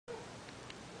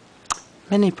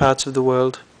many parts of the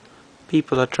world,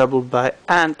 people are troubled by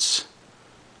ants.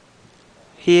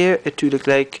 Here at Toolik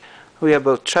Lake, we are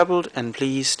both troubled and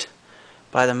pleased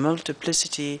by the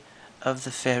multiplicity of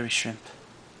the fairy shrimp.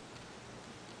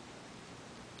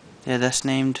 They are thus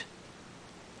named,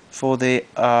 for they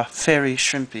are fairy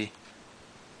shrimpy,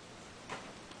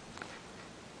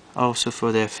 also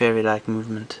for their fairy-like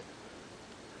movement.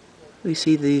 We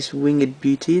see these winged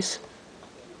beauties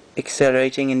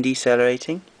accelerating and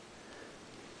decelerating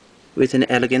with an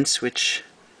elegance which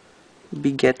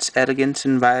begets elegance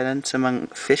and violence among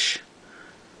fish.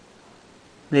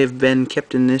 They have been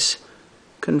kept in this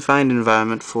confined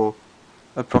environment for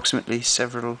approximately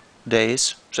several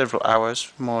days, several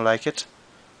hours, more like it.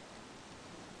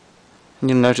 And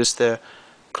you'll notice their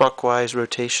clockwise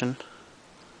rotation.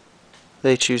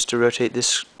 They choose to rotate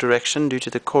this direction due to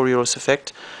the Coriolis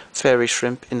effect. Fairy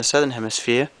shrimp in the southern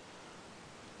hemisphere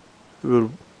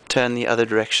will turn the other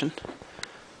direction.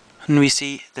 And we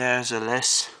see there's a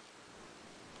less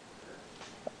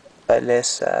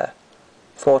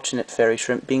fortunate fairy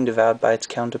shrimp being devoured by its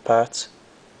counterparts.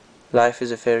 Life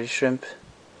as a fairy shrimp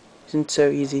isn't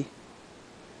so easy.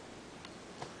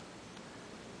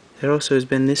 There also has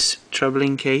been this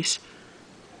troubling case.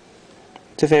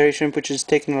 It's a fairy shrimp which has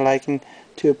taken a liking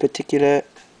to a particular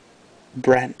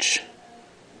branch.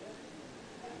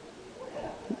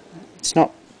 It's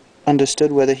not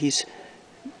understood whether he's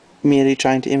merely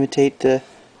trying to imitate the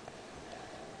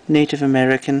Native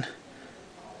American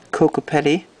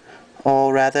cocopelli,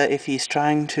 or rather if he's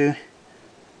trying to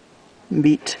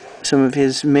beat some of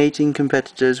his mating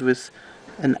competitors with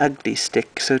an ugly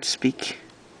stick, so to speak.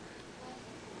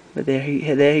 But there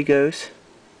he goes.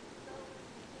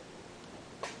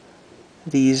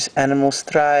 These animals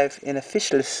thrive in a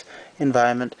fishless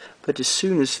environment, but as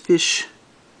soon as fish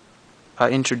are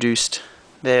introduced,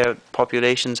 their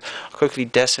populations are quickly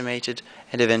decimated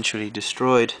and eventually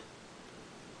destroyed.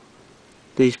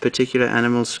 These particular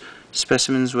animals'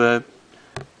 specimens were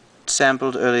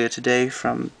sampled earlier today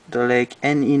from the lake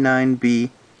NE9B.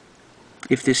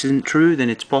 If this isn't true, then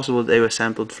it's possible they were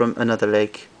sampled from another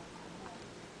lake.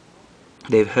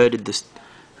 They've herded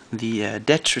the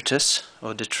detritus,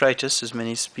 or detritus as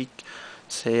many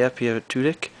say up here at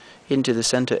Toolik, into the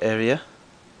center area,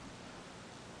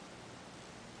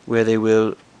 where they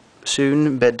will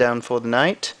soon bed down for the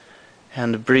night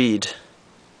and breed.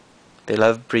 They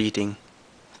love breeding.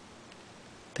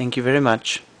 Thank you very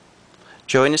much.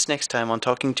 Join us next time on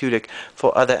Talking Toolik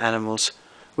for other animals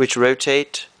which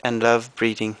rotate and love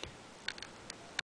breeding.